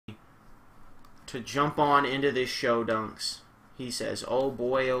to jump on into this show, Dunks. He says, oh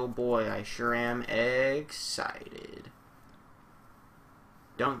boy, I sure am excited.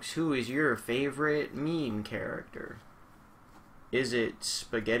 Dunks, who is your favorite meme character? Is it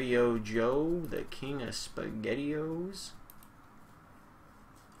Spaghetti-O Joe, the king of SpaghettiOs?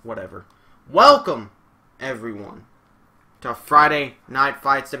 Whatever. Welcome, everyone, to Friday Night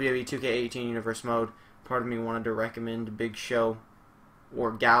Fights WWE 2K18 Universe mode. Part of me wanted to recommend Big Show or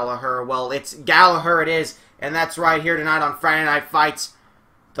Gallagher. Well, it's Gallagher it is, and that's right here tonight on Friday Night Fights.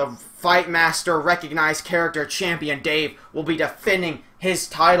 The Fight Master recognized character champion Dave will be defending his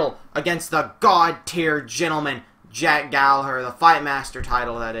title against the God-tier gentleman Jack Gallagher. The Fight Master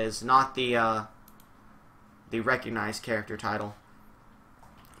title, that is, not the recognized character title.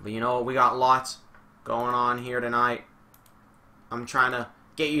 But you know what? We got lots going on here tonight. I'm trying to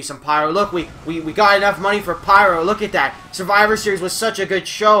get you some pyro. Look, we got enough money for pyro. Look at that. Survivor Series was such a good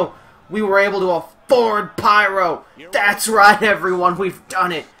show. We were able to afford pyro. That's right, everyone. We've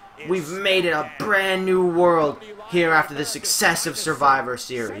done it. We've made it a brand new world here after the success of Survivor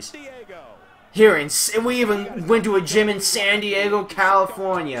Series. We even went to a gym in San Diego,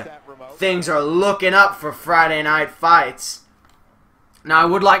 California. Things are looking up for Friday Night Fights. Now, I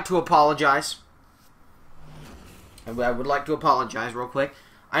would like to apologize. I would like to apologize real quick.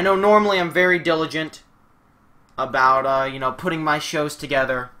 I know normally I'm very diligent about, you know, putting my shows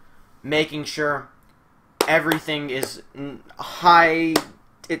together, making sure everything is high,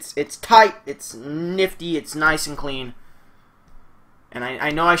 it's tight, it's nifty, it's nice and clean. And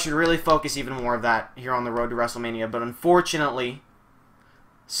I know I should really focus even more of that here on the road to WrestleMania, but unfortunately,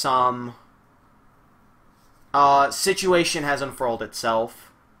 some situation has unfurled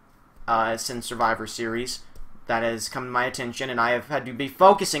itself since Survivor Series. That has come to my attention, and I have had to be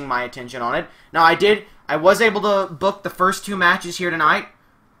focusing my attention on it. Now, I was able to book the first two matches here tonight,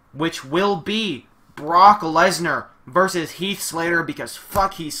 which will be Brock Lesnar versus Heath Slater, because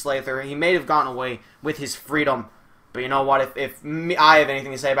fuck Heath Slater. He may have gotten away with his freedom, but you know what? If I have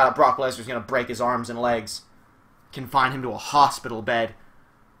anything to say about it, Brock Lesnar's going to break his arms and legs, confine him to a hospital bed.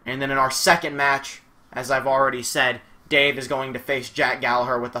 And then in our second match, as I've already said, Dave is going to face Jack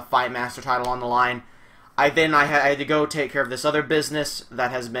Gallagher with the Fight Master title on the line. I had to go take care of this other business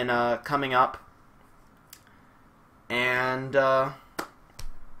that has been coming up, and I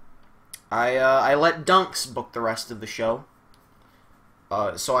let Dunks book the rest of the show.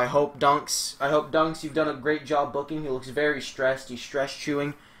 So I hope Dunks, you've done a great job booking. He looks very stressed. He's stress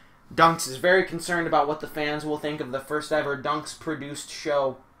chewing. Dunks is very concerned about what the fans will think of the first ever Dunks produced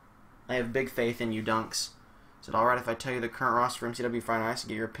show. I have big faith in you, Dunks. Is it alright if I tell you the current roster for MCW Friday Nights to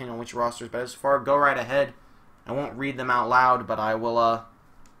get your opinion on which roster is better so far? Go right ahead. I won't read them out loud, but I will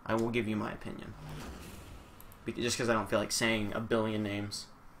give you my opinion. Just because I don't feel like saying a billion names.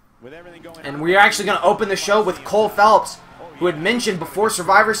 And we're actually going to open the show with Cole Phelps, who had mentioned before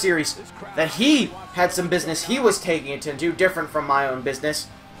Survivor Series that he had some business he was taking to do different from my own business.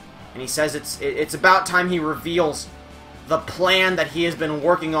 And he says it's about time he reveals the plan that he has been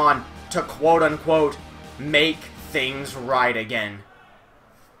working on to quote-unquote make things right again.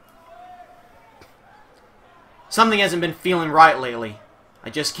 Something hasn't been feeling right lately. I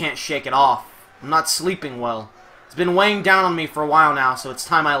just can't shake it off. I'm not sleeping well. It's been weighing down on me for a while now, so it's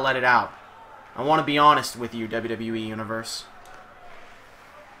time I let it out. I want to be honest with you, WWE Universe.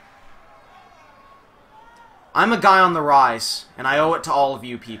 I'm a guy on the rise, and I owe it to all of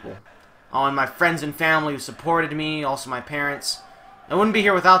you people. Oh, and my friends and family who supported me, also my parents. I wouldn't be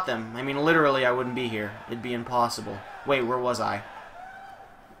here without them. I mean, literally, I wouldn't be here. It'd be impossible. Wait, where was I?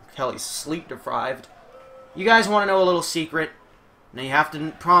 Kelly's sleep deprived. You guys want to know a little secret? Now you have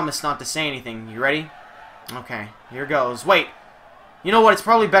to promise not to say anything. You ready? Okay, here goes. Wait, you know what? It's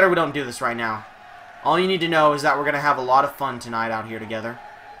probably better we don't do this right now. All you need to know is that we're going to have a lot of fun tonight out here together.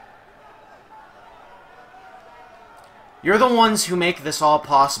 You're the ones who make this all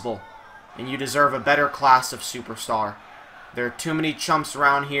possible, and you deserve a better class of superstar. There are too many chumps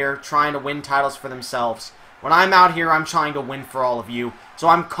around here trying to win titles for themselves. When I'm out here, I'm trying to win for all of you, so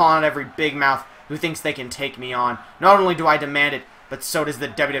I'm calling every big mouth who thinks they can take me on. Not only do I demand it, but so does the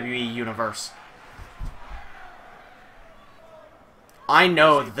WWE Universe. I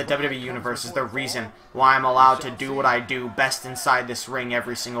know that the WWE Universe is the reason why I'm allowed to do what I do best inside this ring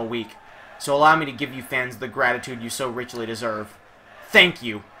every single week. So allow me to give you fans the gratitude you so richly deserve. Thank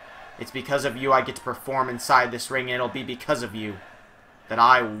you. It's because of you I get to perform inside this ring, and it'll be because of you that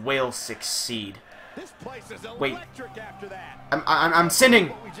I will succeed. Wait, I'm sending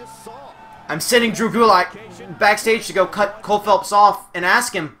Drew Gulak backstage to go cut Cole Phelps off and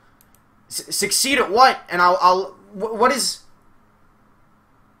ask him, succeed at what? And what is...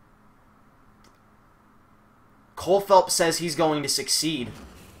 Cole Phelps says he's going to succeed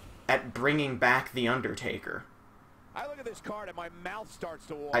at bringing back The Undertaker. I look at this card and my mouth starts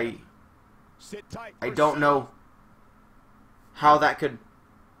to water. I don't know how that could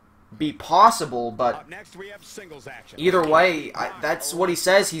be possible, but next we have singles action. Either way, that's what he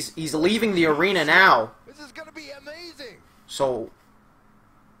says. He's leaving the arena now. This is going to be amazing. So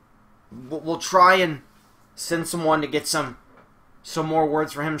we'll try and send someone to get some more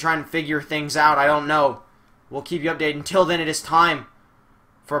words for him, trying to figure things out. I don't know. We'll keep you updated. Until then, it is time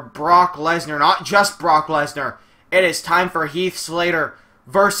for Brock Lesnar. Not just Brock Lesnar. It is time for Heath Slater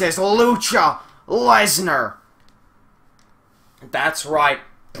versus Lucha Lesnar. That's right,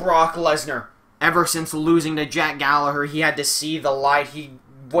 Brock Lesnar. Ever since losing to Jack Gallagher, he had to see the light. He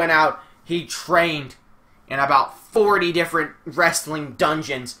went out, he trained in about 40 different wrestling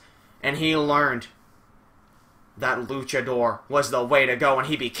dungeons, and he learned that luchador was the way to go, and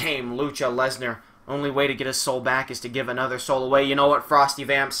he became Lucha Lesnar. Only way to get his soul back is to give another soul away. You know what, Frosty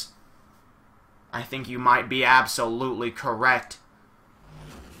Vamps? I think you might be absolutely correct.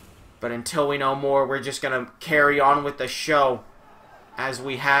 But until we know more, we're just going to carry on with the show as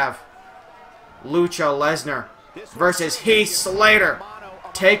we have Lucha Lesnar versus Heath Slater,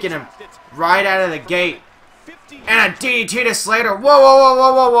 taking him right out of the gate. And a DDT to Slater. Whoa, whoa, whoa,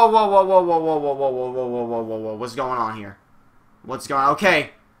 whoa, whoa, whoa, whoa, whoa, whoa, whoa, whoa, whoa, whoa, whoa, whoa, whoa, whoa, whoa. What's going on here? What's going on?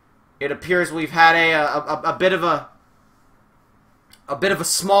 Okay. It appears we've had a bit of a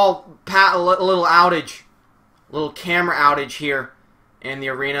small little outage, little camera outage here in the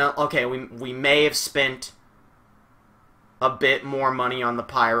arena. Okay, we may have spent a bit more money on the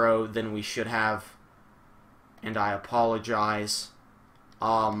pyro than we should have, and I apologize.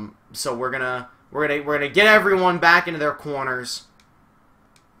 So we're gonna get everyone back into their corners,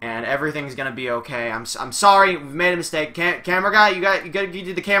 and everything's gonna be okay. I'm sorry, we made a mistake. Camera guy, you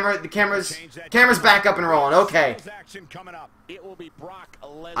did the camera. The camera's back up and rolling. Okay.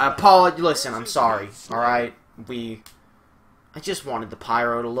 I apologize. Listen, I'm sorry. All right, I just wanted the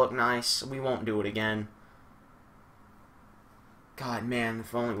pyro to look nice. We won't do it again. God, man,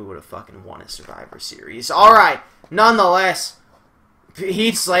 if only we would have fucking won a Survivor Series. All right, nonetheless,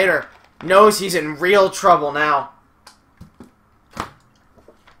 Heath Slater knows he's in real trouble now.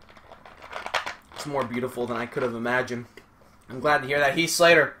 It's more beautiful than I could have imagined. I'm glad to hear that. Heath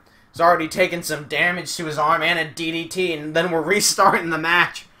Slater has already taken some damage to his arm and a DDT, and then we're restarting the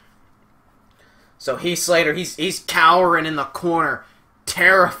match. So Heath Slater, he's cowering in the corner,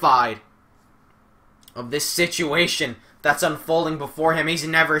 terrified of this situation that's unfolding before him. He's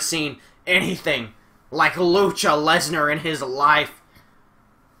never seen anything like Lucha Lesnar in his life.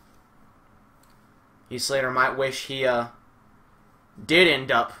 Heath Slater might wish he did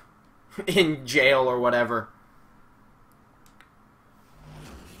end up in jail or whatever.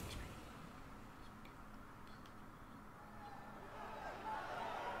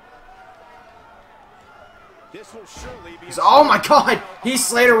 Oh my god! Heath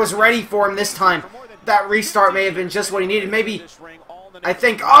Slater was ready for him this time. That restart may have been just what he needed. Maybe, I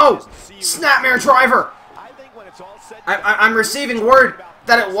think, oh! Snapmare Driver! I'm receiving word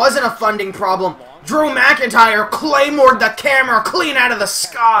that it wasn't a funding problem. Drew McIntyre claymored the camera clean out of the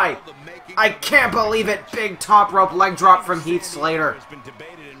sky. I can't believe it. Big top rope leg drop from Heath Slater.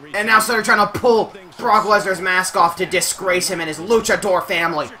 And now Slater trying to pull Brock Lesnar's mask off to disgrace him and his luchador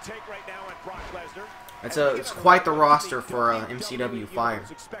family. It's quite the roster for MCW Fire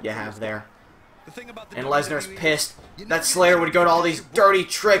you have there. And Lesnar's pissed that Slater would go to all these dirty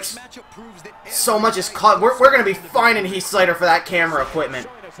tricks. So much is caught. We're going to be fining Heath Slater for that camera equipment.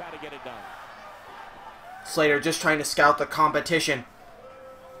 Slater just trying to scout the competition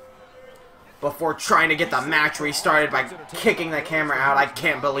before trying to get the match restarted by kicking the camera out. I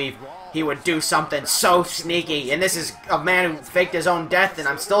can't believe he would do something so sneaky. And this is a man who faked his own death, and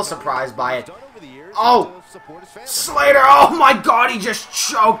I'm still surprised by it. Oh! Slater! Oh my god, he just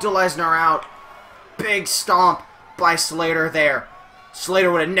choked Lesnar out. Big stomp by Slater there.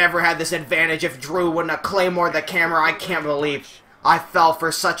 Slater would have never had this advantage if Drew wouldn't have claymored the camera. I can't believe I fell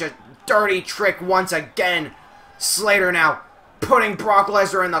for such a dirty trick once again. Slater now putting Brock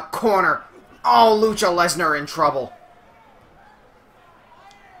Lesnar in the corner. Oh, Lucha Lesnar in trouble.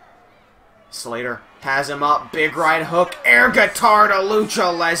 Slater has him up. Big right hook. Air guitar to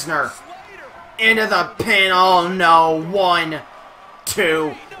Lucha Lesnar. Into the pin. Oh no. 1,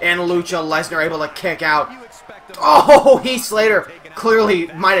 2. And Lucha Lesnar able to kick out. Oh, Heath Slater clearly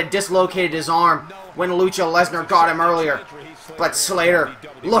might have dislocated his arm when Lucha Lesnar got him earlier. But Slater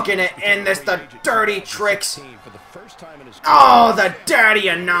looking to end this, the dirty tricks. Oh, the daddy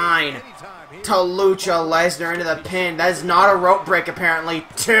of 9 to Lucha Lesnar into the pin. That is not a rope break apparently.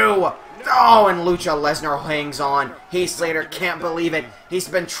 2. Oh, and Lucha Lesnar hangs on. Heath Slater can't believe it. He's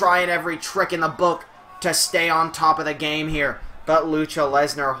been trying every trick in the book to stay on top of the game here. But Lucha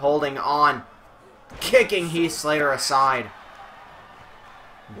Lesnar holding on, kicking Heath Slater aside.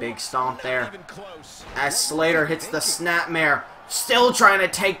 Big stomp there. As Slater hits the snapmare, still trying to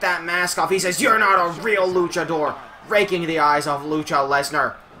take that mask off. He says, "You're not a real luchador," raking the eyes off Lucha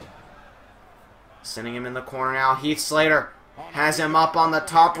Lesnar. Sending him in the corner now. Heath Slater has him up on the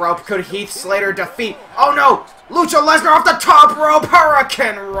top rope. Could Heath Slater defeat? Oh no! Lucha Lesnar off the top rope!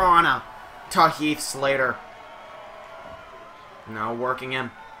 Hurricane Rana to Heath Slater. Now working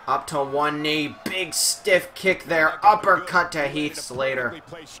him up to one knee. Big stiff kick there. Uppercut to Heath Slater.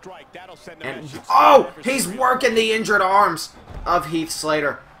 And oh! He's working the injured arms of Heath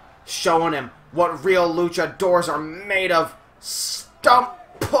Slater. Showing him what real luchadors are made of. Stump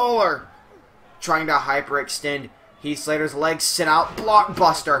puller. Trying to hyperextend Heath Slater's legs, sit out,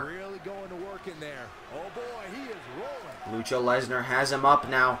 blockbuster. Really going to work in there. Oh boy, he is rolling. Lucha Lesnar has him up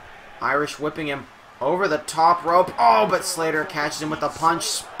now. Irish whipping him over the top rope. Oh, but Slater catches him with a punch.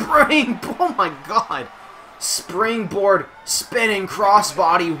 Spring, oh my god. Springboard, spinning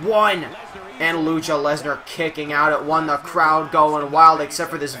crossbody, one. And Lucha Lesnar kicking out at one. The crowd going wild,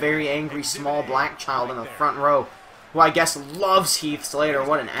 except for this very angry small black child in the front row, who I guess loves Heath Slater.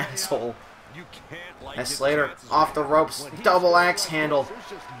 What an asshole. As Slater off the ropes, double axe handle.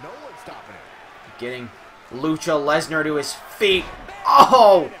 Getting Lucha Lesnar to his feet.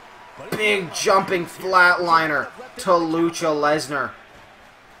 Oh! Big jumping flatliner to Lucha Lesnar.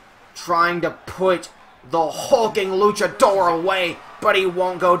 Trying to put the hulking luchador away, but he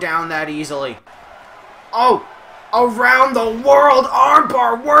won't go down that easily. Oh! Around the world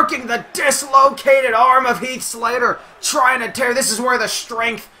armbar, working the dislocated arm of Heath Slater. Trying to tear. This is where the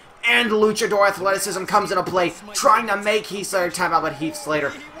strength and luchador athleticism comes into play, trying to make Heath Slater tap out, but Heath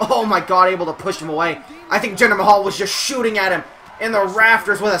Slater, oh my god, able to push him away. I think Jinder Mahal was just shooting at him in the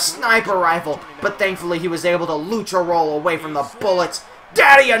rafters with a sniper rifle, but thankfully he was able to lucha roll away from the bullets.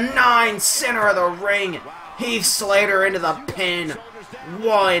 Daddy a 9, center of the ring. Heath Slater into the pin.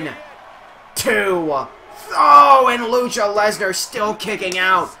 1, 2, oh, and Lucha Lesnar still kicking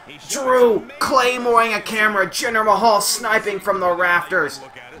out. Drew claymoring a camera, Jinder Mahal sniping from the rafters.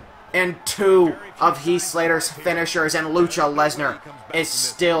 And 2 of Heath Slater's finishers, and Lucha Lesnar is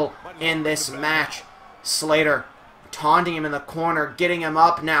still in this match. Slater taunting him in the corner, getting him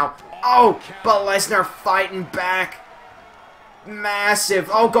up now. Oh, but Lesnar fighting back. Massive.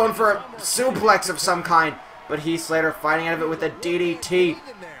 Oh, going for a suplex of some kind. But Heath Slater fighting out of it with a DDT.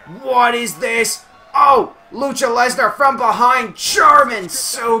 What is this? Oh, Lucha Lesnar from behind. German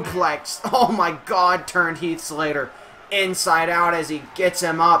suplex. Oh my god, turned Heath Slater inside out as he gets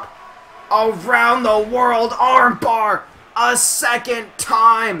him up. Around the world armbar a second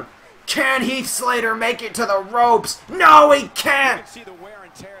time. Can Heath Slater make it to the ropes? No, he can't.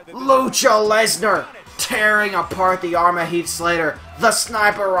 Lucha Lesnar tearing apart the arm of Heath Slater. The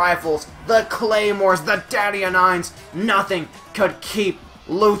sniper rifles, the claymores, the daddy-o'-nines. Nothing could keep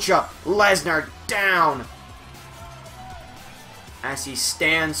Lucha Lesnar down as he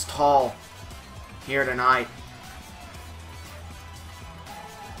stands tall here tonight.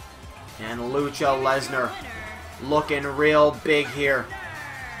 And Lucha Lesnar looking real big here.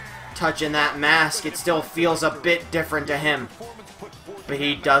 Touching that mask, it still feels a bit different to him. But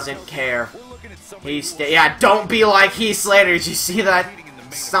he doesn't care. Yeah, don't be like Heath Slater. Did you see that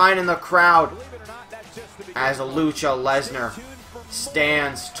sign in the crowd? As Lucha Lesnar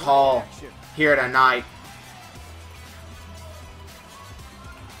stands tall here tonight.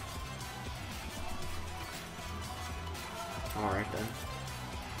 Alright then.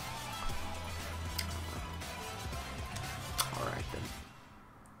 Alright then.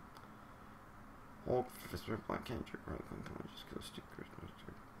 Hulk, Professor Black Kendrick, right? Just go stick Christmas.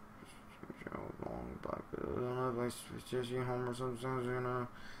 Long back. I don't know if I just home or something, you know.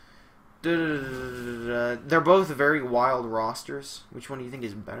 They're both very wild rosters. Which one do you think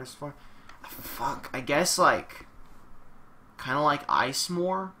is better so far? Fuck, I guess like kind of like Ice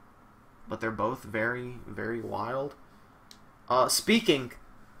More, but they're both very, very wild. Speaking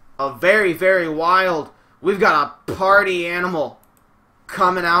of very, very wild, we've got a party animal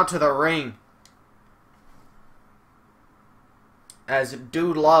coming out to the ring as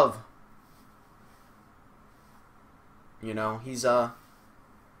Dude Love. You know, he's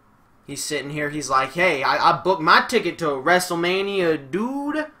sitting here, he's like, hey, I booked my ticket to WrestleMania,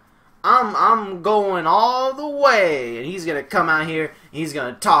 dude. I'm going all the way. And he's gonna come out here, and he's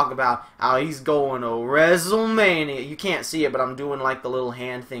gonna talk about how he's going to WrestleMania. You can't see it, but I'm doing like the little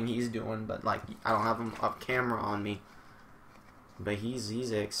hand thing he's doing, but like I don't have him up camera on me. But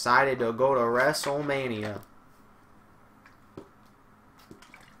he's excited to go to WrestleMania.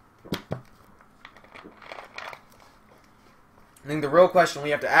 I think the real question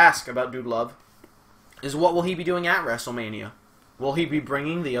we have to ask about Dude Love is, what will he be doing at WrestleMania? Will he be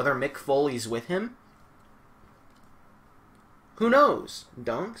bringing the other Mick Foleys with him? Who knows?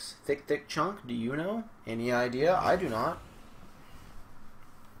 Dunks? Thick Chunk? Do you know? Any idea? I do not.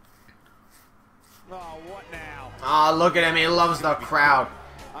 Oh, what now? Ah, look at him. He loves the crowd.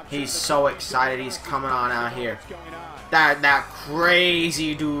 He's so excited. He's coming on out here. That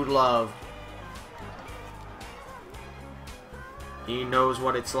crazy Dude Love. He knows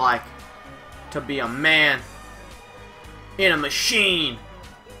what it's like to be a man in a machine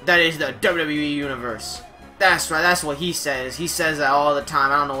that is the WWE Universe. That's right, that's what he says. He says that all the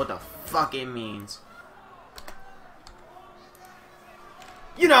time. I don't know what the fuck it means.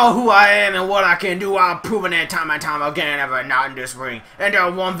 You know who I am and what I can do. I've proven it time and time again, ever not in this ring. And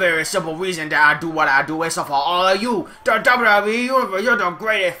there's one very simple reason that I do what I do. It's for all of you, the WWE Universe. You're the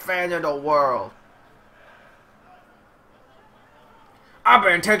greatest fans in the world. I've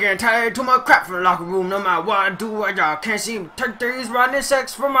been taking tired too much crap from the locker room. No matter what I do, I can't seem to take these running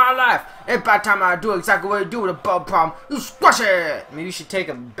sex from my life. It's about time I do exactly what you do with a bug problem. You squash it! Maybe you should take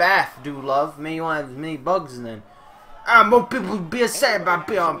a bath, Dude Love. Maybe you won't have as many bugs then. Most people be upset about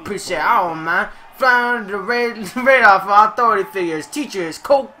being unappreciated. I don't mind. Flying under the radar for authority figures, teachers,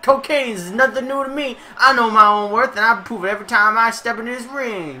 cocaine is nothing new to me. I know my own worth, and I prove it every time I step into this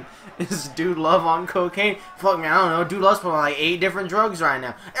ring. Is Dude Love on cocaine? Fuck me, I don't know. Dude Love's putting on like 8 different drugs right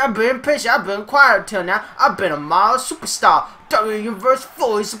now. I've been patient, I've been quiet till now. I've been a model superstar. WWE Universe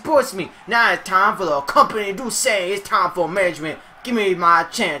fully supports me. Now it's time for the company to do say. It's time for management. Give me my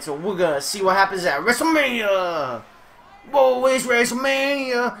chance, and we're gonna see what happens at WrestleMania. Whoa, it's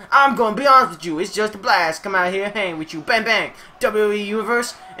WrestleMania. I'm gonna be honest with you, it's just a blast. Come out here, hang with you, bang bang. WWE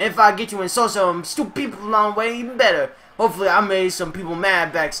Universe, and if I get to insult some stupid people along the way, even better. Hopefully I made some people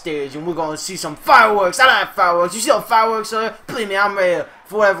mad backstage, and we're gonna see some fireworks. I like fireworks. You see the fireworks, sir? Believe me, I'm ready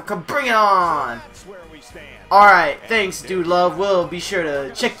for whatever. Come bring it on. Alright, thanks, Dude Love. We'll be sure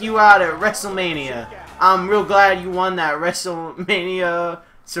to check you out at WrestleMania. I'm real glad you won that WrestleMania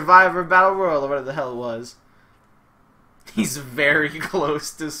Survivor Battle Royal, or whatever the hell it was. He's very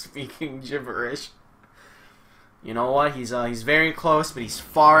close to speaking gibberish. You know what? He's very close, but he's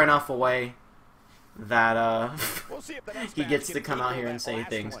far enough away that he gets to come out here and say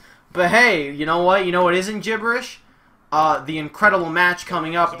things. But hey, you know what? You know what isn't gibberish? The incredible match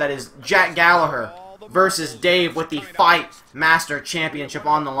coming up that is Jack Gallagher versus Dave with the Fight Master Championship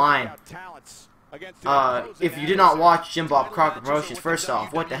on the line. If you did not watch Jim Bob Crockett Promotions, first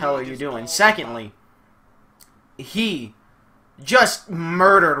off, what the hell are you doing? Secondly, he just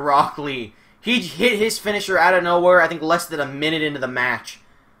murdered Rock Lee. He hit his finisher out of nowhere, I think less than a minute into the match.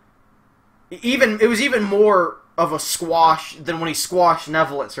 It was even more of a squash than when he squashed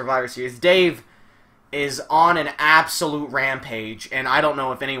Neville at Survivor Series. Dave is on an absolute rampage, and I don't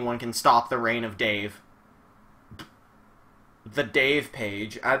know if anyone can stop the reign of Dave. The Dave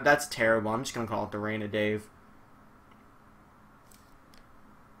page. That's terrible. I'm just going to call it the reign of Dave.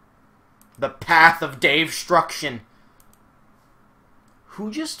 The path of Dave-struction.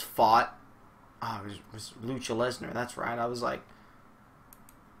 Who just fought? Oh, it was Lucha Lesnar. That's right. I was like,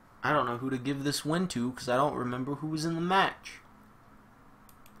 I don't know who to give this win to because I don't remember who was in the match.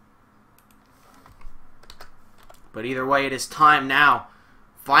 But either way, it is time now.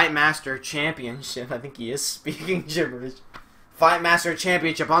 Fight Master Championship. I think he is speaking gibberish. Fight Master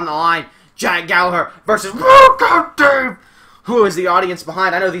Championship on the line. Jack Gallagher versus Dave. Who is the audience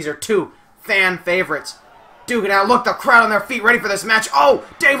behind? I know these are 2 fan favorites. Duke and I look, the crowd on their feet ready for this match. Oh,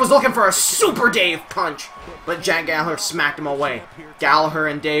 Dave was looking for a Super Dave punch, but Jack Gallagher smacked him away. Gallagher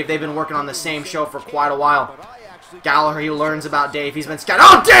and Dave, they've been working on the same show for quite a while. Gallagher, he learns about Dave. He's been scouted.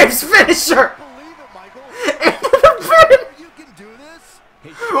 Oh, Dave's finisher!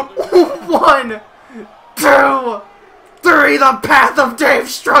 1, 2, 3. The path of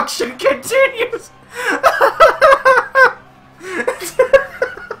Dave-struction continues.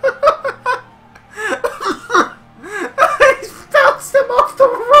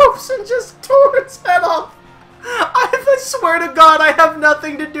 And just tore its head off. I swear to God, I have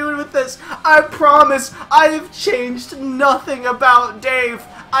nothing to do with this. I promise, I have changed nothing about Dave.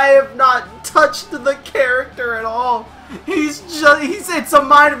 I have not touched the character at all. It's a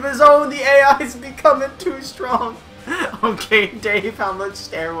mind of his own. The AI is becoming too strong. Okay, Dave, how much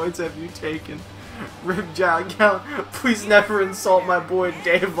steroids have you taken? Rib Jack out. Please never insult my boy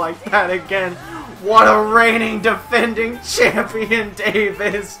Dave like that again. What a reigning, defending champion Dave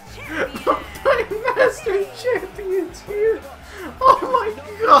is. The Fight Master Champion's here. Oh my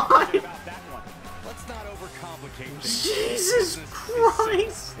god! About that one. Let's not overcomplicate things. Jesus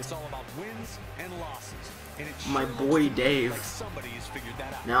Christ! It's all about wins and losses. And it My sure boy looks Dave. like somebody has figured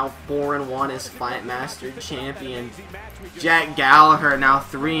that out. Now 4-1 as Fight Master Champion. Jack Gallagher now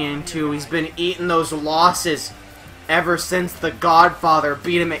 3-2. He's been eating those losses ever since the Godfather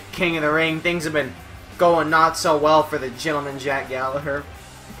beat him at King of the Ring. Things have been going not so well for the gentleman Jack Gallagher.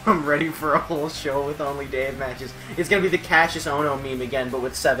 I'm ready for a whole show with only Dave matches. It's gonna be the Cassius Ono meme again, but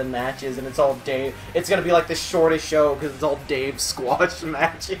with 7 matches, and it's all Dave. It's gonna be like the shortest show because it's all Dave squash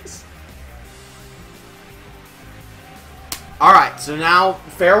matches. Alright, so now,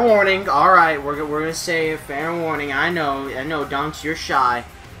 fair warning. Alright, we're gonna say a fair warning. I know, Dunks, you're shy.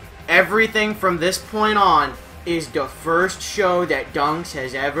 Everything from this point on is the first show that Dunks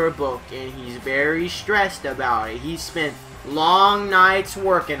has ever booked, and he's very stressed about it. He spent long nights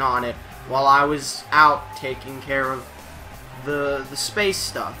working on it while I was out taking care of the space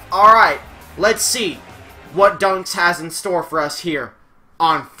stuff. Alright, let's see what Dunks has in store for us here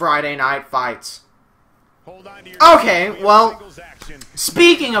on Friday Night Fights. Okay, well,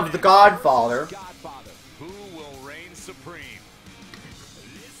 speaking of the Godfather, Who will reign supreme?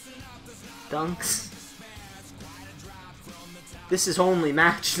 Dunks, this is only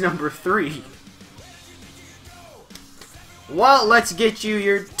match number 3. Well, let's get you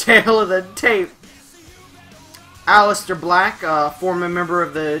your tail of the tape. Aleister Black, former member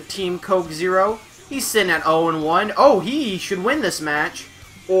of the Team Coke Zero, he's sitting at 0-1. Oh, he should win this match,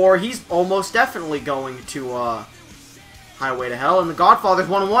 or he's almost definitely going to Highway to Hell. And the Godfather's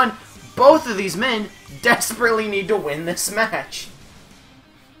 1-1. Both of these men desperately need to win this match.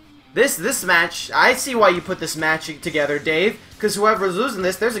 This match, I see why you put this match together, Dave, because whoever's losing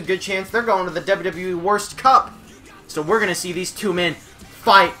this, there's a good chance they're going to the WWE Worst Cup. So we're going to see these two men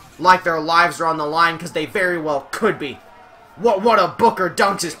fight like their lives are on the line, because they very well could be. What a booker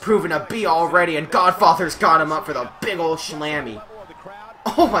Dunks is proven to be already, and Godfather's got him up for the big old shlammy.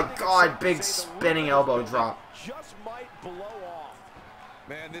 Oh my god, big spinning elbow drop.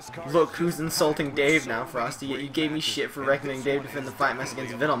 Look who's insulting Dave now, Frosty. You gave me shit for recommending Dave defend the fight match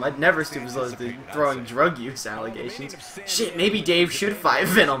against Venom. I'd never stoop as low as the throwing drug use allegations. Shit, maybe Dave should fight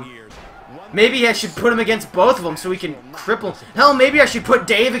Venom. Maybe I should put him against both of them so we can cripple. Hell, maybe I should put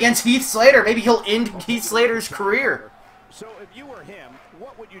Dave against Heath Slater. Maybe he'll end Heath Slater's career. So if you were him,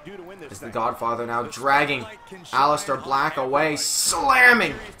 what would you do to win this? It's the Godfather now dragging Aleister Black away,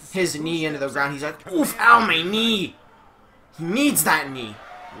 slamming his knee into the ground. He's like, oof, ow, my knee. He needs that knee.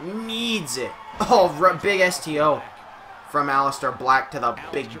 He needs it. Oh, big STO from Aleister Black to the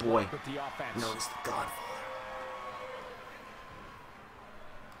big boy known as the Godfather.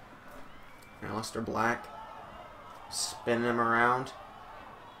 Aleister Black spinning him around,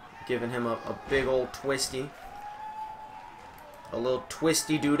 giving him a big old twisty. A little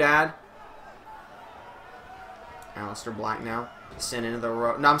twisty doodad. Aleister Black now sending into the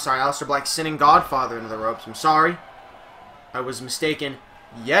rope. No, I'm sorry, Aleister Black sending Godfather into the ropes. I'm sorry. I was mistaken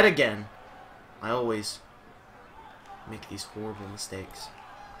yet again. I always make these horrible mistakes.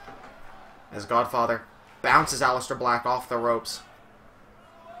 As Godfather bounces Aleister Black off the ropes.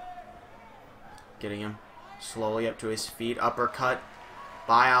 Getting him slowly up to his feet. Uppercut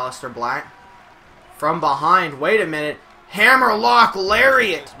by Aleister Black. From behind. Wait a minute. Hammerlock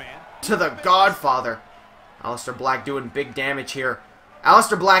lariat to the Godfather. Aleister Black doing big damage here.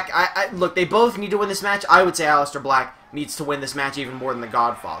 Aleister Black, look, they both need to win this match. I would say Aleister Black needs to win this match even more than the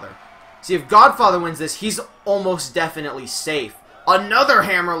Godfather. See, if Godfather wins this, he's almost definitely safe. Another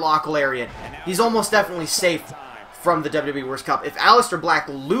Hammerlock lariat. He's almost definitely safe from the WWE Worst Cup. If Aleister Black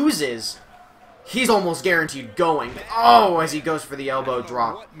loses, he's almost guaranteed going. Oh, as he goes for the elbow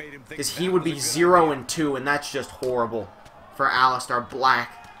drop. Because he would be 0-2, and that's just horrible for Aleister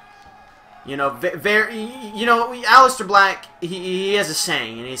Black. You know, Aleister Black, he has a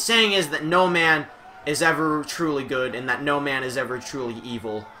saying, and his saying is that no man is ever truly good, and that no man is ever truly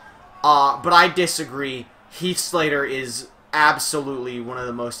evil. But I disagree. Heath Slater is absolutely one of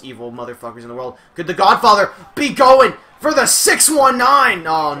the most evil motherfuckers in the world. Could the Godfather be going for the 619?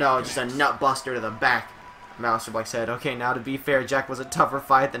 Oh no, just a nut buster to the back. Aleister Black said, okay, now to be fair, Jack was a tougher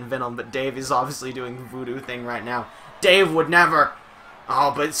fight than Venom, but Dave is obviously doing the voodoo thing right now. Dave would never.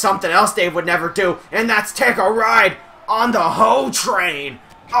 Oh, but something else Dave would never do, and that's take a ride on the Ho train.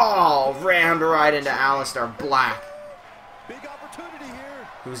 Oh, rammed right into Aleister Black. Big opportunity here.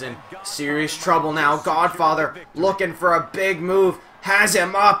 Who's in serious trouble now. Godfather looking for a big move. Has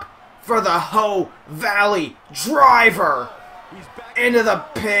him up for the Ho Valley Driver. Into the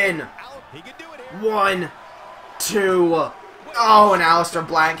pin. 1, 2, Oh, and Aleister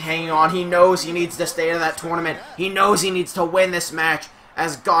Black hanging on. He knows he needs to stay in that tournament. He knows he needs to win this match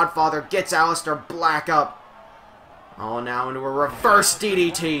as Godfather gets Aleister Black up. Oh, now into a reverse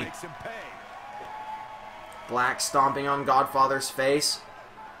DDT. Black stomping on Godfather's face.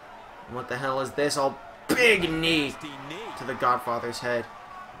 What the hell is this? Oh, big knee to the Godfather's head.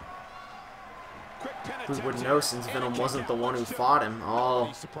 Who would know since Venom wasn't the one who fought him?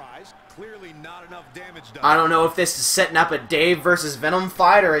 Oh. I don't know if this is setting up a Dave versus Venom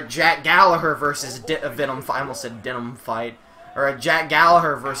fight or a Jack Gallagher versus Venom fight. I almost said Denim fight. Or a Jack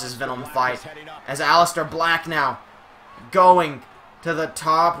Gallagher versus Venom fight. As Aleister Black now going to the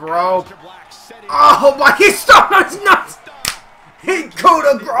top rope. Oh my, he stopped on his nuts! He coup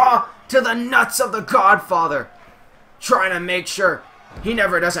de grace to the nuts of the Godfather. Trying to make sure he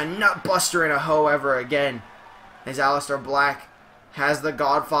never does a nut buster in a hoe ever again. As Aleister Black has the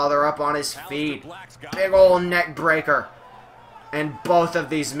Godfather up on his feet. Big old neck breaker. And both of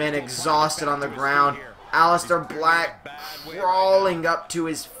these men exhausted on the ground. Aleister Black crawling up to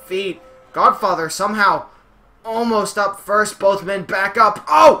his feet. Godfather somehow almost up first. Both men back up.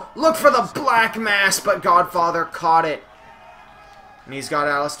 Oh! Look for the Black Mass, but Godfather caught it. And he's got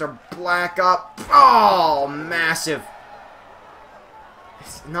Aleister Black up. Oh! Massive.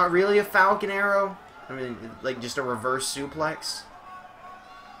 It's not really a Falcon Arrow. I mean, like just a reverse suplex.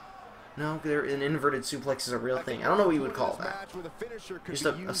 No, an inverted suplex is a real thing. I don't know what you would call that. Just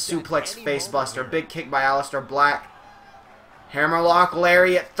a suplex facebuster. Big kick by Aleister Black. Hammerlock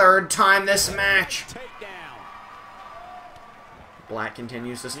Lariat, third time this match. Black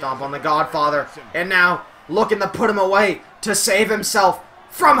continues to stomp on the Godfather. And now, looking to put him away to save himself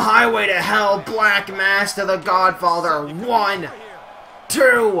from Highway to Hell. Black Mass to the Godfather. 1,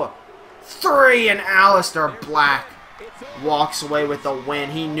 2, 3, and Aleister Black walks away with the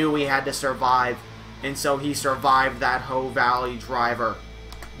win. He knew he had to survive, and so he survived that Hoe Valley driver.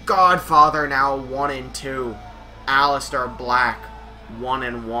 Godfather now 1 and 2. Aleister Black 1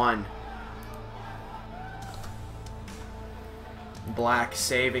 and 1. Black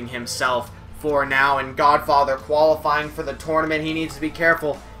saving himself for now, and Godfather qualifying for the tournament. He needs to be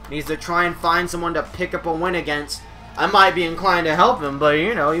careful. He needs to try and find someone to pick up a win against. I might be inclined to help him, but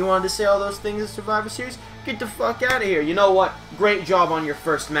you know, you wanted to say all those things in Survivor Series? Get the fuck out of here. You know what? Great job on your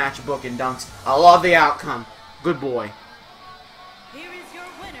first match, booking Dunks. I love the outcome. Good boy. Here is your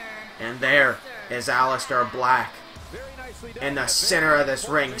winner. And there is Aleister Black in the center of this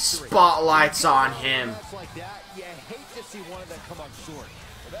ring. Spotlights on him.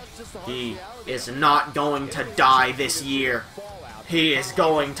 He is not going to die this year. He is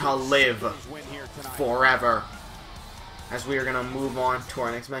going to live forever. As we are going to move on to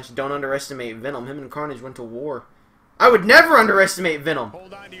our next match. Don't underestimate Venom. Him and Carnage went to war. I would never underestimate Venom.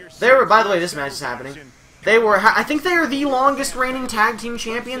 They were, by the way, this match is happening. They were, I think they are the longest reigning tag team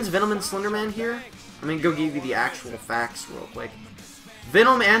champions, Venom and Slenderman here. I'm going to go give you the actual facts real quick.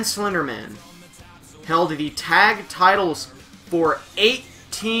 Venom and Slenderman held the tag titles for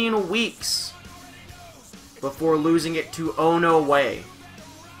 18 weeks before losing it to Oh No Way.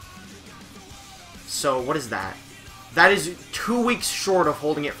 So, what is that? That is 2 weeks short of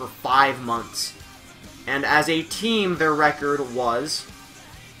holding it for 5 months. And as a team, their record was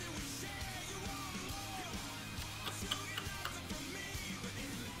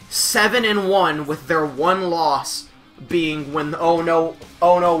 7-1, with their one loss being when Oh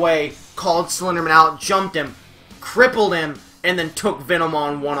No Way called Slenderman out, jumped him, crippled him, and then took Venom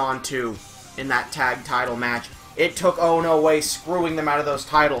on 1-on-2 in that tag title match. It took Oh No Way screwing them out of those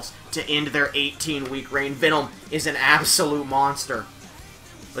titles to end their 18-week reign. Venom is an absolute monster.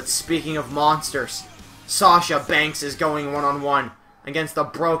 But speaking of monsters, Sasha Banks is going 1-on-1 against the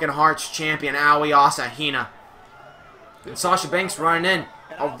Broken Hearts champion, Aoi Asahina. And Sasha Banks running in,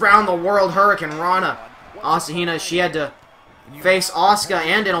 around the world Hurricane Rana. Asahina, she had to face Asuka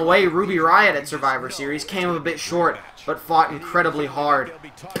and, in a way, Ruby Riott at Survivor Series. Came up a bit short, but fought incredibly hard.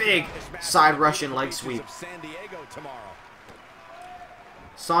 Big side Russian leg sweep.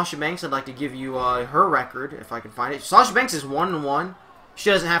 Sasha Banks, I'd like to give you her record, if I can find it. Sasha Banks is 1-1. She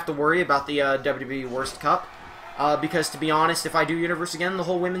doesn't have to worry about the WWE Worst Cup. Because, to be honest, if I do Universe again, the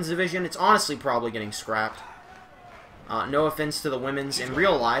whole women's division, it's honestly probably getting scrapped. No offense to the women's in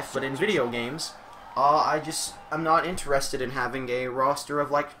real life, but in video games, I'm not interested in having a roster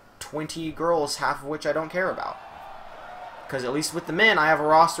of like 20 girls, half of which I don't care about. Because at least with the men, I have a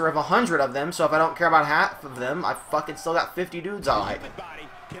roster of 100 of them, so if I don't care about half of them, I fucking still got 50 dudes I like.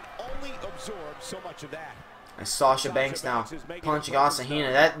 And Sasha Banks now punching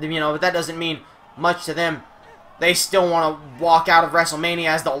Asahina. That, you know, but that doesn't mean much to them. They still want to walk out of WrestleMania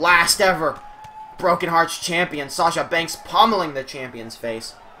as the last ever Broken Hearts champion. Sasha Banks pummeling the champion's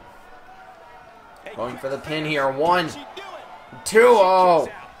face. Going for the pin here. 1, 2, oh.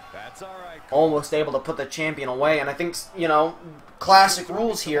 Almost able to put the champion away. And I think, you know, classic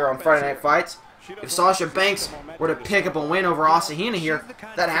rules here on Friday Night Fights. If Sasha Banks were to pick up a win over Asahina here,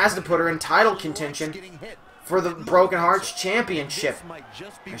 that has to put her in title contention for the Broken Hearts Championship.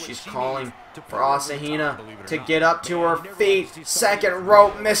 And she's calling for Asahina to get up to her feet. Second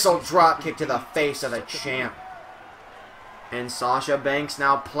rope missile drop kick to the face of the champ. And Sasha Banks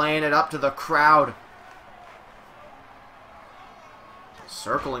now playing it up to the crowd.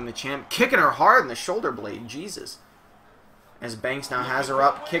 Circling the champ, kicking her hard in the shoulder blade. Jesus. As Banks now has her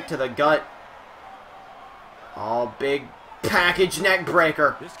up, kick to the gut. Oh, big package neck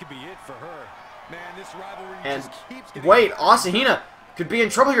breaker. This could be it for her. Man, this rivalry and just keeps getting wait, Asahina could be in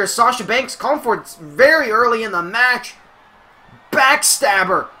trouble here. Sasha Banks calling for it very early in the match.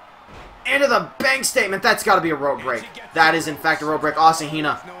 Backstabber into the bank statement. That's got to be a rope break. That is in fact a rope break.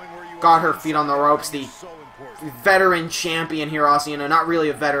 Asahina got her feet on the ropes. The veteran champion here, Asahina. Not really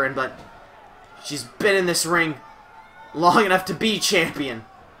a veteran, but she's been in this ring long enough to be champion.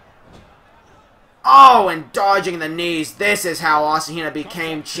 Oh, and dodging the knees. This is how Asahina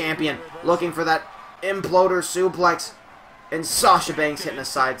became champion. Looking for that imploder suplex. And Sasha Banks hitting a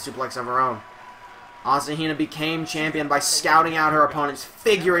side suplex of her own. Asahina became champion by scouting out her opponents,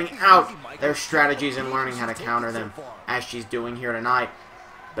 figuring out their strategies and learning how to counter them, as she's doing here tonight.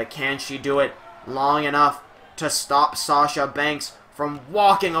 But can she do it long enough to stop Sasha Banks from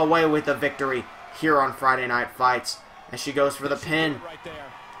walking away with the victory here on Friday Night Fights? As she goes for the pin.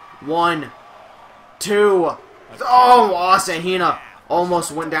 1, 2. Oh, Asahina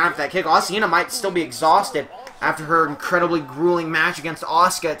almost went down for that kick. Asahina might still be exhausted after her incredibly grueling match against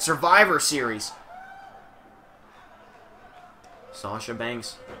Asuka at Survivor Series. Sasha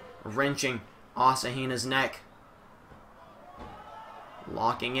Banks wrenching Asahina's neck.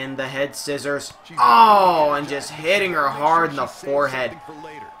 Locking in the head scissors. Oh, and just hitting her hard in the forehead.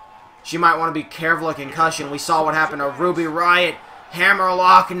 She might want to be careful of concussion. We saw what happened to Ruby Riott.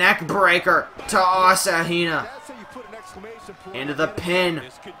 Hammerlock neck breaker to Asahina. Into the pin.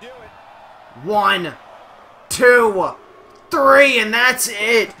 1, 2, 3, and that's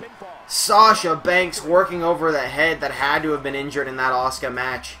it. Sasha Banks working over the head that had to have been injured in that Asuka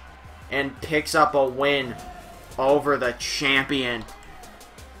match. And picks up a win over the champion.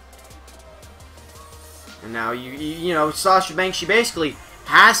 And now, you know, Sasha Banks, she basically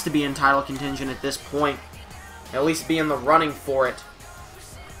has to be in title contention at this point. At least be in the running for it.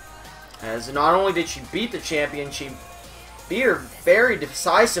 As not only did she beat the champion, she beat her very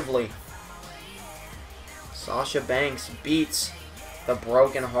decisively. Sasha Banks beats the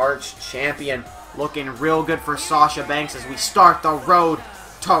Broken Hearts champion. Looking real good for Sasha Banks as we start the road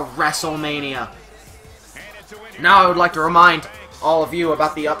to WrestleMania. Now I would like to remind all of you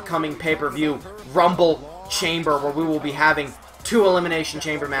about the upcoming pay-per-view Rumble Chamber, where we will be having 2 Elimination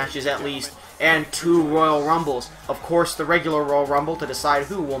Chamber matches at least, and 2 Royal Rumbles. Of course, the regular Royal Rumble to decide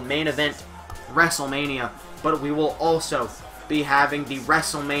who will main event WrestleMania, but we will also be having the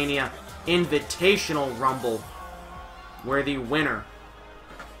WrestleMania Invitational Rumble, where the winner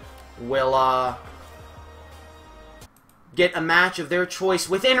will get a match of their choice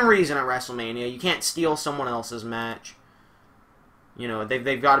within reason at WrestleMania. You can't steal someone else's match. You know,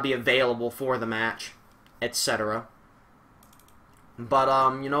 they've got to be available for the match, etc.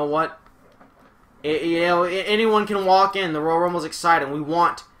 But, you know what? Anyone can walk in. The Royal Rumble's exciting. We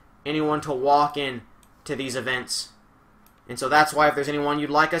want anyone to walk in to these events. And so that's why if there's anyone you'd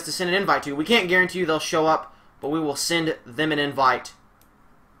like us to send an invite to, we can't guarantee you they'll show up, but we will send them an invite.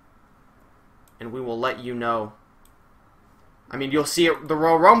 And we will let you know. I mean, you'll see the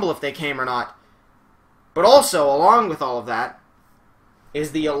Royal Rumble if they came or not. But also, along with all of that,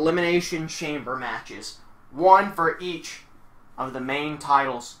 is the Elimination Chamber matches. 1 for each of the main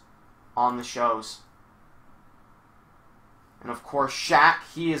titles on the shows. And of course, Shaq,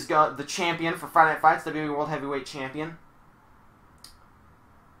 he is the champion for Friday Night Fights, WWE World Heavyweight Champion.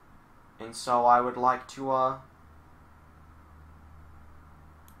 And so I would like to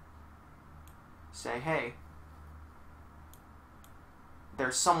say, hey,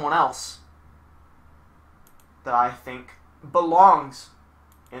 there's someone else that I think belongs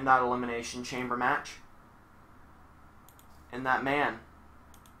in that Elimination Chamber match. And that man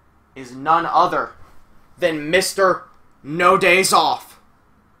is none other than Mr. No Days Off,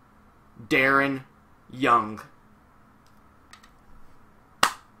 Darren Young.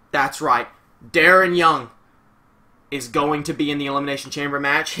 That's right, Darren Young is going to be in the Elimination Chamber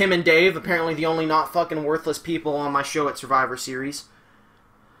match. Him and Dave, apparently the only not fucking worthless people on my show at Survivor Series.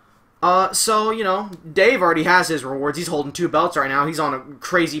 So, you know, Dave already has his rewards. He's holding 2 belts right now. He's on a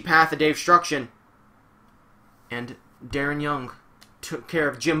crazy path of Dave-struction. And Darren Young took care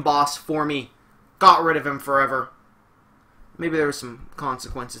of Jim Boss for me. Got rid of him forever. Maybe there were some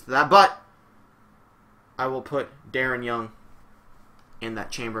consequences to that, but I will put Darren Young in that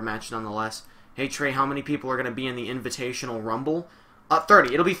chamber match nonetheless. Hey, Trey, how many people are going to be in the Invitational Rumble?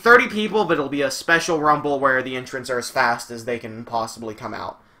 30. It'll be 30 people, but it'll be a special Rumble where the entrants are as fast as they can possibly come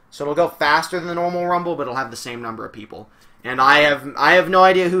out. So it'll go faster than the normal Rumble, but it'll have the same number of people. And I have no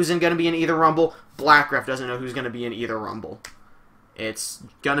idea who's going to be in either Rumble. Blackref doesn't know who's going to be in either Rumble. It's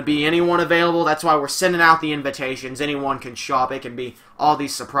going to be anyone available. That's why we're sending out the invitations. Anyone can shop. It can be all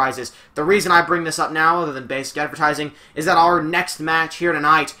these surprises. The reason I bring this up now, other than basic advertising, is that our next match here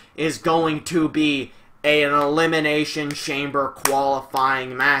tonight is going to be an Elimination Chamber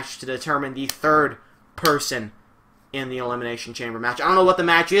qualifying match to determine the 3rd person in the Elimination Chamber match. I don't know what the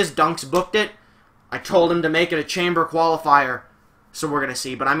match is. Dunks booked it. I told him to make it a chamber qualifier, so we're going to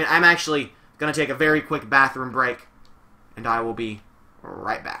see. But I'm actually going to take a very quick bathroom break, and I will be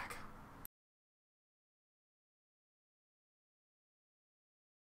right back.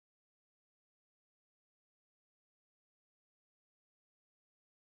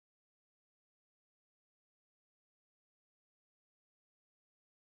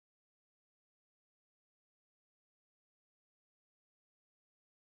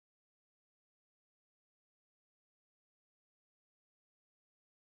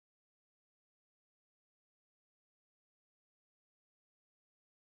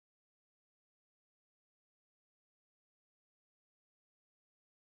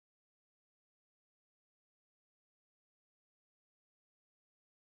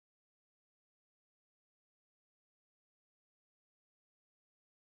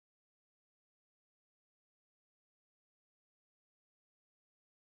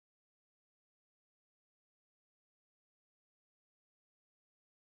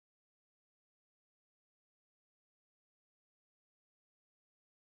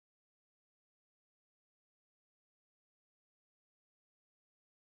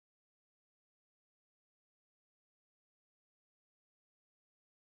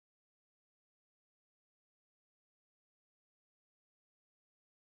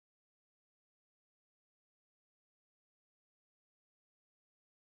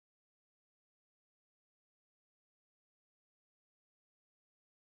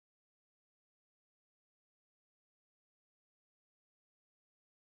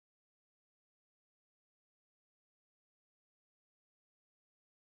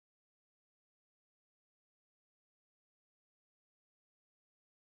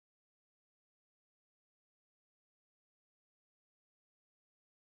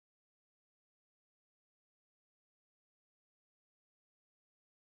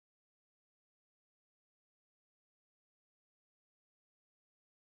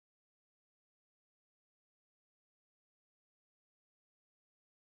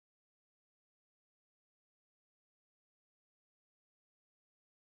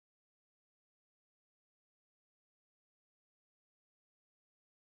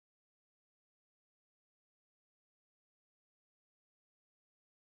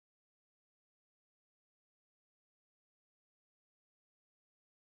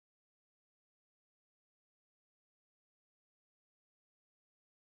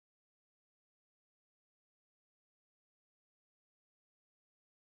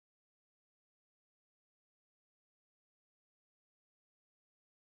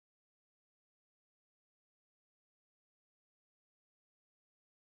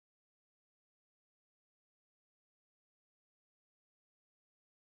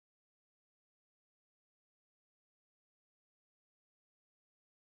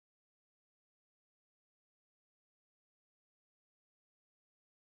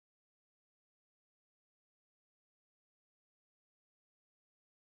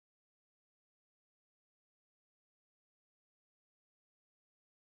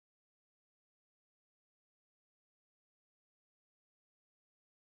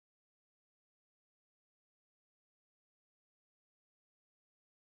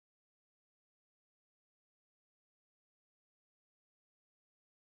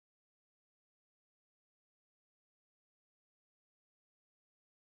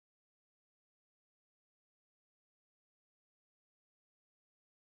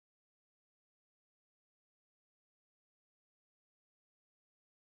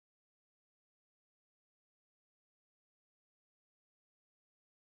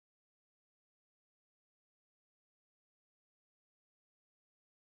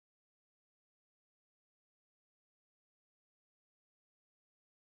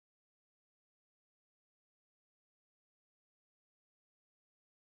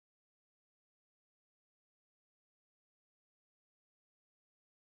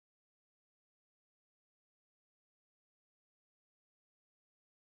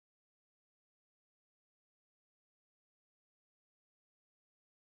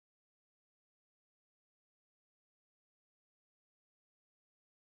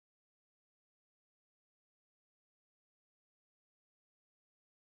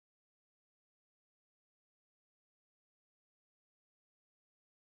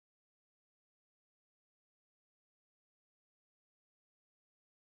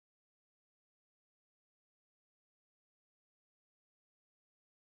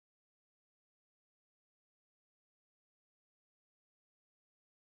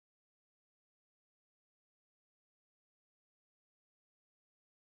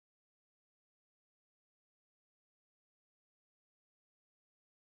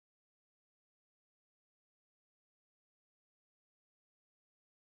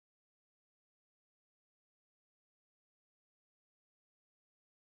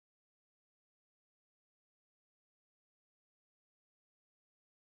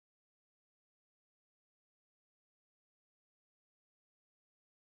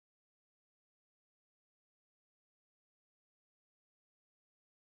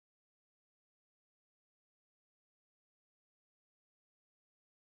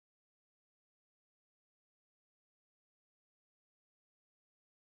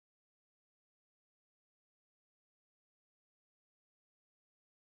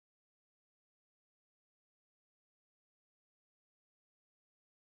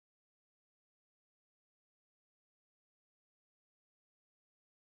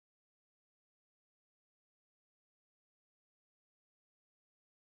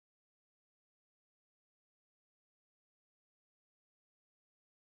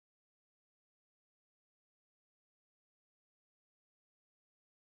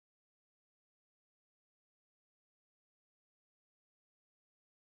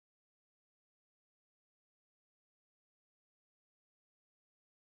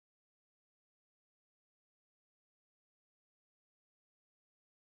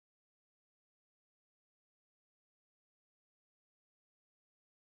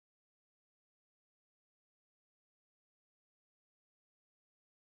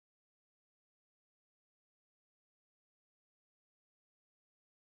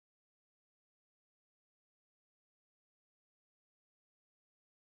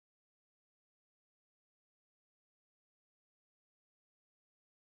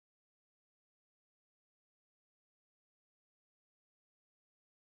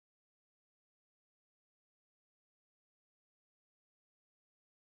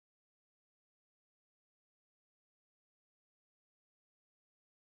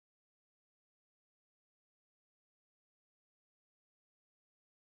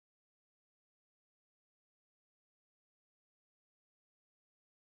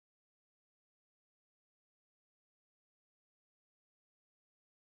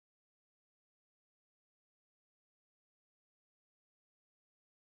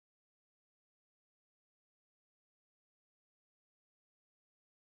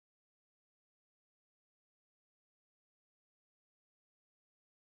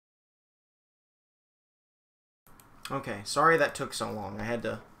 Okay, sorry that took so long. I had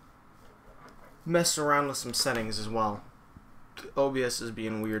to mess around with some settings as well. OBS is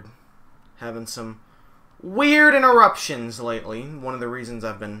being weird. Having some weird interruptions lately. One of the reasons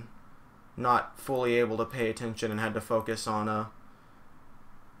I've been not fully able to pay attention and had to focus on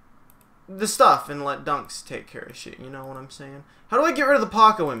the stuff and let Dunks take care of shit. You know what I'm saying? How do I get rid of the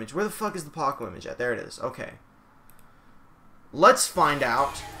Paco image? Where the fuck is the Paco image at? There it is. Okay. Let's find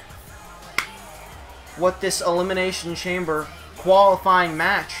out what this Elimination Chamber qualifying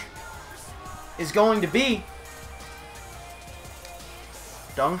match is going to be.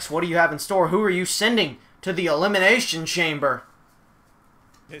 Dunks, what do you have in store? Who are you sending to the Elimination Chamber?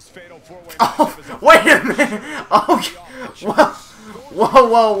 Oh, wait a minute. Okay.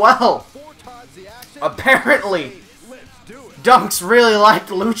 Whoa. Apparently, Dunks really liked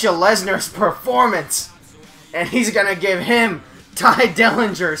Lucha Lesnar's performance. And he's going to give him, Ty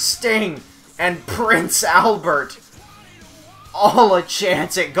Dillinger, Sting, and Prince Albert all a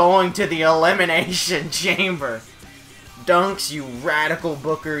chance at going to the Elimination Chamber. Dunks, you radical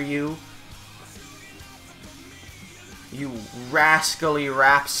booker, you. You rascally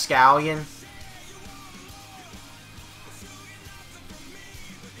rapscallion.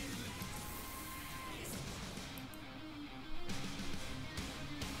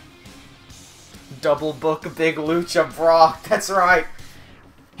 Double book Big Lucha Brock, that's right.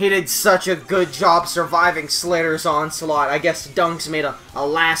 He did such a good job surviving Slater's onslaught. I guess Dunks made a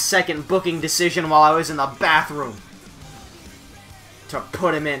last-second booking decision while I was in the bathroom to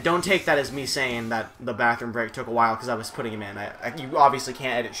put him in. Don't take that as me saying that the bathroom break took a while because I was putting him in. You obviously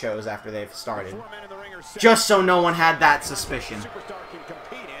can't edit shows after they've started. Just so no one had that suspicion.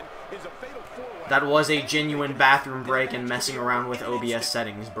 That was a genuine bathroom break and messing around with OBS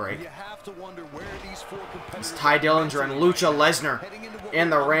settings break. It's Ty Dillinger and Lucha Lesnar in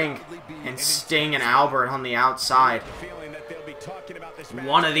the ring, and Sting and Albert on the outside.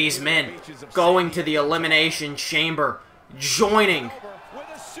 One of these men going to the Elimination Chamber, joining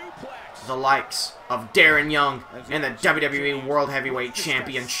the likes of Darren Young and the WWE World Heavyweight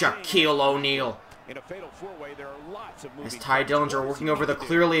Champion Shaquille O'Neal. As Ty Dillinger working over the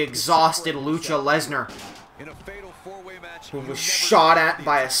clearly exhausted Lucha Lesnar, who was shot at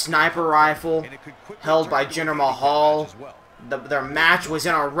by a sniper rifle held by Jinder Mahal. Their match was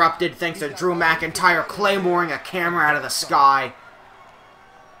interrupted thanks to Drew McIntyre claymoring a camera out of the sky.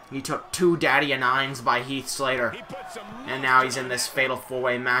 He took 2 Daddy and Nines by Heath Slater. And now he's in this fatal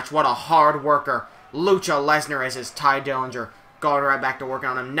 4-way match. What a hard worker. Lucha Lesnar as his Ty Dillinger. Going right back to working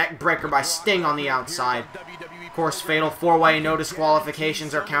on him. Neck breaker by Sting on the outside. Of course, fatal 4-way, no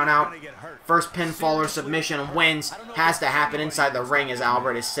disqualifications or count out. First pinfall or submission wins. Has to happen inside the ring as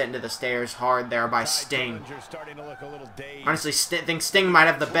Albert is sent to the stairs hard there by Sting. Honestly, think Sting might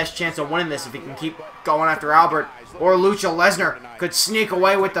have the best chance of winning this if he can keep going after Albert. Or Lucha Lesnar could sneak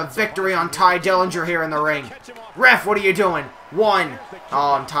away with the victory on Ty Dillinger here in the ring. Ref, what are you doing? 1.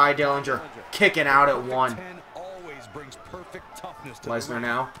 Oh, and Ty Dillinger kicking out at 1. Lesnar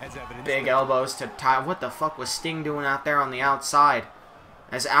now. Big elbows to Ty. What the fuck was Sting doing out there on the outside?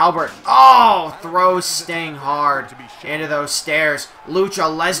 As Albert, throws Sting hard into those stairs.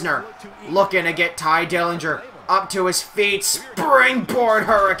 Lucha Lesnar looking to get Ty Dillinger up to his feet. Springboard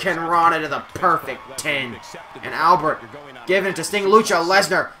Hurricane Rana to the perfect 10. And Albert giving it to Sting. Lucha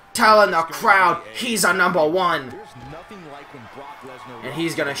Lesnar telling the crowd he's a number 1. And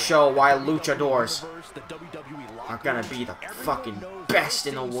he's going to show why luchadors are going to be the fucking best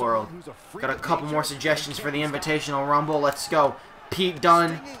in the world. Got a couple more suggestions for the Invitational Rumble. Let's go. Pete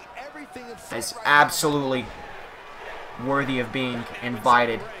Dunne is absolutely worthy of being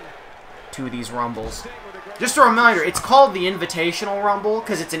invited to these Rumbles. Just a reminder, it's called the Invitational Rumble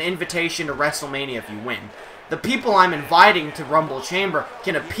because it's an invitation to WrestleMania if you win. The people I'm inviting to Rumble Chamber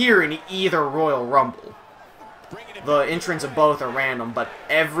can appear in either Royal Rumble. The entrants of both are random, but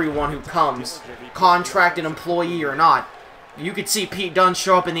everyone who comes, contracted employee or not, you could see Pete Dunne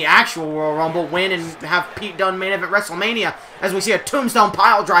show up in the actual Royal Rumble, win, and have Pete Dunne main event WrestleMania. As we see a tombstone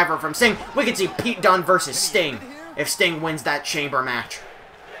pile driver from Sting, we could see Pete Dunne versus Sting if Sting wins that chamber match.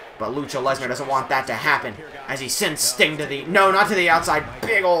 But Lucha Lesnar doesn't want that to happen, as he sends Sting to the... No, not to the outside.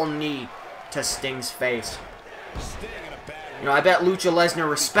 Big ol' knee to Sting's face. You know, I bet Lucha Lesnar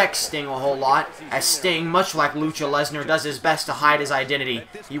respects Sting a whole lot, as Sting, much like Lucha Lesnar, does his best to hide his identity.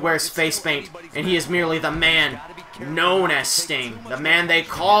 He wears face paint, and he is merely the man known as Sting, the man they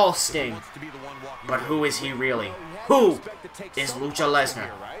call Sting. But who is he really? Who is Lucha Lesnar?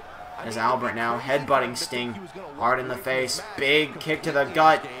 As Albert now headbutting Sting, hard in the face, big kick to the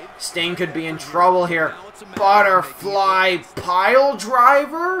gut. Sting could be in trouble here. Butterfly pile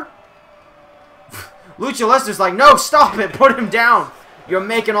driver? Lucha Lesnar's like, no, stop it, put him down. You're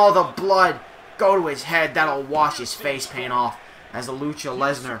making all the blood go to his head. That'll wash his face paint off. As the Lucha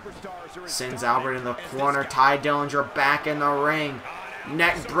Lesnar sends Albert in the corner. Ty Dillinger back in the ring.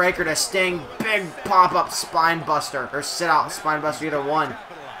 Neck breaker to Sting. Big pop-up spine buster. Or sit-out spine buster, either one.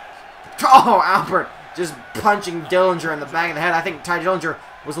 Oh, Albert just punching Dillinger in the back of the head. I think Ty Dillinger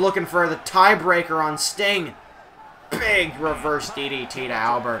was looking for the tiebreaker on Sting. Big reverse DDT to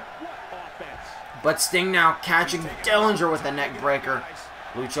Albert. But Sting now catching Dillinger with the neck breaker.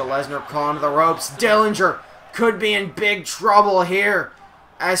 Lucha Lesnar calling to the ropes. Dillinger could be in big trouble here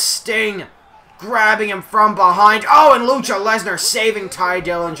as Sting grabbing him from behind. Oh, and Lucha Lesnar saving Ty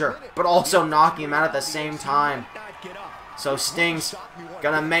Dillinger, but also knocking him out at the same time. So Sting's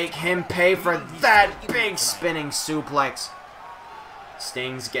gonna make him pay for that big spinning suplex.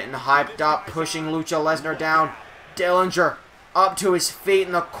 Sting's getting hyped up, pushing Lucha Lesnar down. Dillinger up to his feet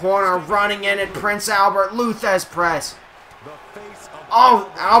in the corner, running in at Prince Albert. Luthez press.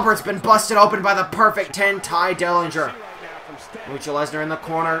 Oh, Albert's been busted open by the perfect 10, Ty Dillinger. Lucha Lesnar in the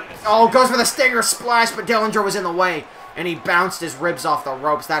corner. Oh, goes for the Stinger splash, but Dillinger was in the way. And he bounced his ribs off the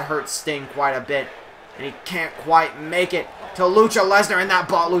ropes. That hurt Sting quite a bit. And he can't quite make it to Lucha Lesnar, and that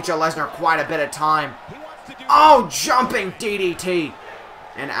bought Lucha Lesnar quite a bit of time. Oh, jumping DDT.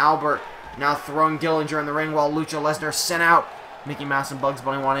 And Albert now throwing Dillinger in the ring while Lucha Lesnar sent out. Mickey Mouse and Bugs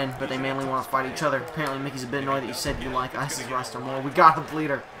Bunny want in, but they mainly want to fight each other. Apparently Mickey's a bit annoyed that you said you like Ice's wrestler more. We got the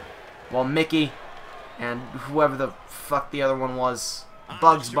bleeder. Well, Mickey and whoever the fuck the other one was,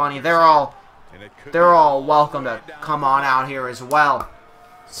 Bugs Bunny, they're all welcome to come on out here as well.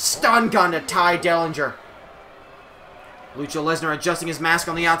 Stun gun to Ty Dillinger. Lucha Lesnar adjusting his mask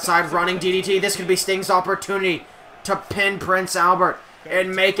on the outside, running DDT. This could be Sting's opportunity to pin Prince Albert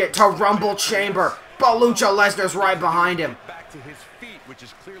and make it to Rumble Chamber. But Lucha Lesnar's right behind him.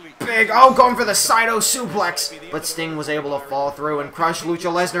 Big, oh, going for the Saito suplex. But Sting was able to fall through and crush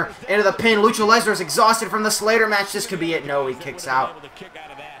Lucha Lesnar into the pin. Lucha Lesnar's exhausted from the Slater match. This could be it. No, he kicks out.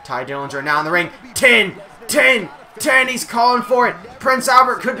 Ty Dillinger now in the ring. 10, 10, 10. He's calling for it. Prince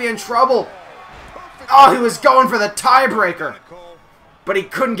Albert could be in trouble. Oh, he was going for the tiebreaker. But he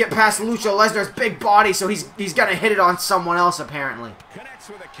couldn't get past Lucha Lesnar's big body, so he's going to hit it on someone else, apparently.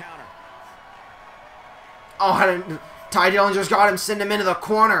 Oh, Ty Dillinger's got him, send him into the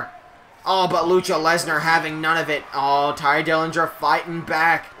corner. Oh, but Lucha Lesnar having none of it. Oh, Ty Dillinger fighting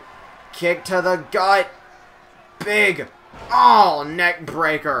back. Kick to the gut. Big. Oh, neck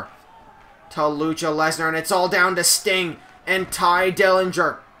breaker to Lucha Lesnar, and it's all down to Sting and Ty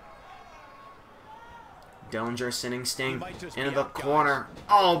Dillinger. Dillinger sending Sting into the corner.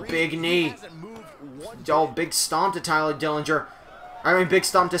 Oh, big knee. Oh, big stomp to Tyler Dillinger. Big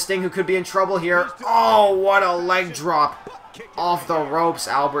stomp to Sting, who could be in trouble here. Oh, what a leg drop off the ropes.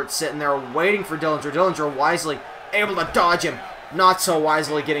 Albert sitting there waiting for Dillinger. Dillinger wisely able to dodge him. Not so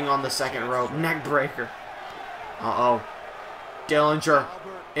wisely getting on the second rope. Neck breaker. Uh-oh. Dillinger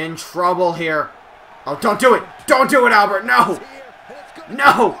in trouble here. Oh, don't do it. Don't do it, Albert. No.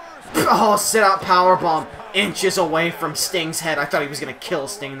 No. Oh, sit-out powerbomb. Inches away from Sting's head. I thought he was going to kill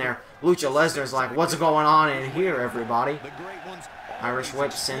Sting there. Lucha Lesnar's like, what's going on in here, everybody? Irish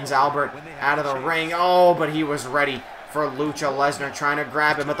Whip sends Albert out of the ring. Oh, but he was ready for Lucha Lesnar trying to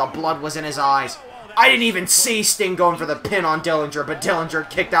grab him, but the blood was in his eyes. I didn't even see Sting going for the pin on Dillinger, but Dillinger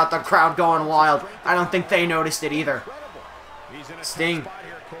kicked out, the crowd going wild. I don't think they noticed it either. Sting.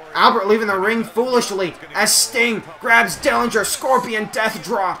 Albert leaving the ring foolishly as Sting grabs Dillinger. Scorpion death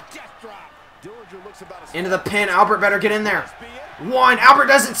drop. Into the pin. Albert better get in there. 1. Albert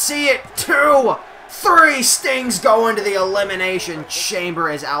doesn't see it. 2. 3. Sting's go into the Elimination Chamber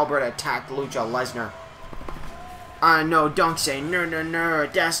as Albert attacked Lucha Lesnar. I know, Dunk say, no,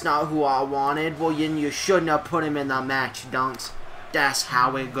 that's not who I wanted. Well, you shouldn't have put him in the match, Dunks. That's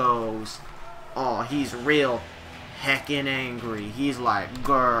how it goes. Oh, he's real heckin' angry. He's like,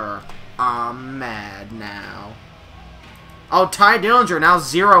 grr, I'm mad now. Oh, Ty Dillinger now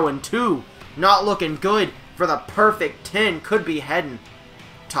 0-2. Not looking good for the perfect 10. Could be heading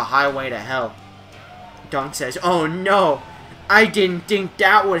to Highway to Hell. Dunk says, oh no, I didn't think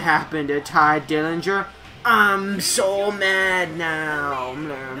that would happen to Ty Dillinger. I'm so mad now.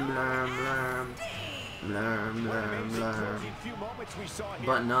 Blah, blah, blah. Blah, blah, blah.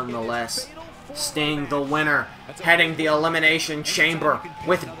 But nonetheless, Sting the winner, heading the Elimination Chamber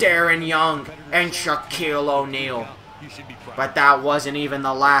with Darren Young and Shaquille O'Neal. But that wasn't even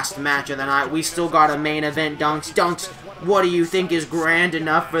the last match of the night. We still got a main event, Dunks. Dunks, what do you think is grand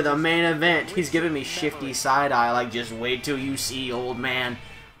enough for the main event? He's giving me shifty side-eye, like, just wait till you see, old man.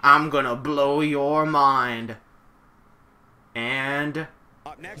 I'm gonna blow your mind. And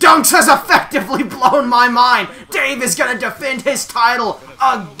Dunks has effectively blown my mind. Dave is gonna defend his title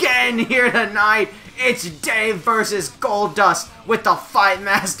again here tonight. It's Dave versus Goldust with the Fight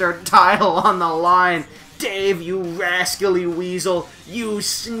Master title on the line. Dave, you rascally weasel, you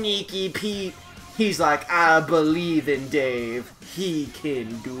sneaky Pete. He's like, I believe in Dave. He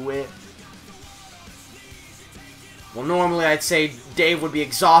can do it. Well, normally I'd say Dave would be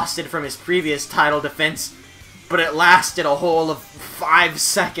exhausted from his previous title defense, but it lasted a whole of 5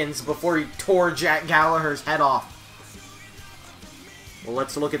 seconds before he tore Jack Gallagher's head off. Well,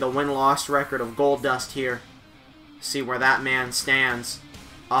 let's look at the win-loss record of Goldust here. See where that man stands.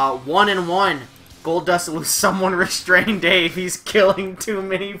 1-1. Goldust loses. Someone restrain Dave. He's killing too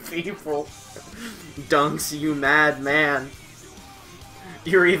many people. Dunks, you mad man.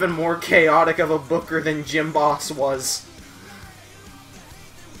 You're even more chaotic of a booker than Jim Boss was.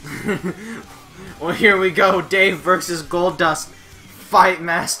 Well, here we go. Dave versus Goldust. Fight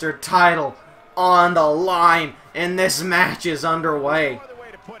Master title on the line. And this match is underway.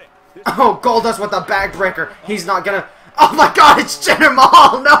 Oh, Goldust with the backbreaker. He's not gonna... Oh my god, it's Jinder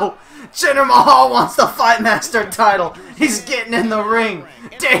Mahal! No! Jinder Mahal wants the Fight Master title. He's getting in the ring.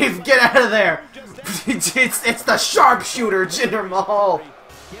 Dave, get out of there. It's the sharpshooter, Jinder Mahal.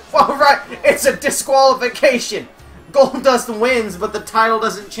 Alright, it's a disqualification. Goldust wins, but the title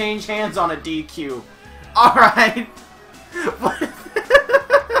doesn't change hands on a DQ. Alright.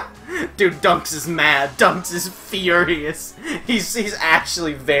 Dude, Dunks is mad. Dunks is furious. He's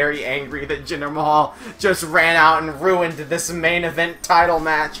actually very angry that Jinder Mahal just ran out and ruined this main event title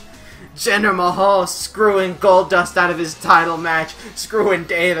match. Jinder Mahal screwing Goldust out of his title match, screwing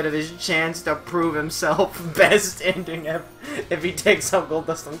Dave out of his chance to prove himself. Best ending ever. If he takes out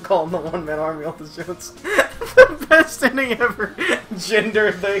Goldust, I'm calling the one-man army all the shows. The best ending ever.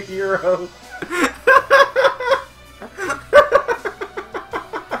 Jinder the hero.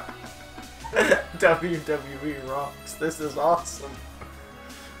 WWE rocks. This is awesome.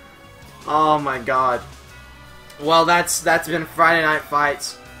 Oh my god. Well, that's been Friday Night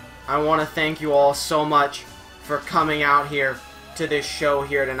Fights. I want to thank you all so much for coming out here to this show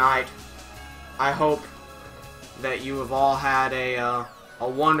here tonight. I hope that you have all had a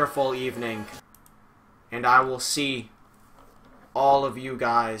wonderful evening. And I will see all of you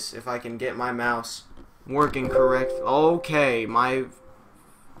guys, if I can get my mouse working correct. Okay,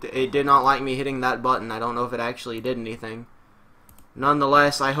 it did not like me hitting that button. I don't know if it actually did anything.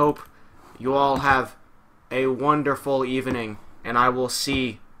 Nonetheless, I hope you all have a wonderful evening, and I will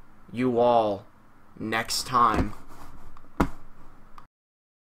see you all next time.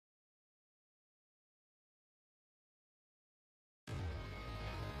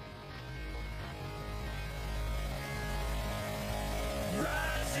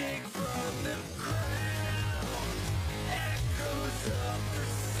 Rising from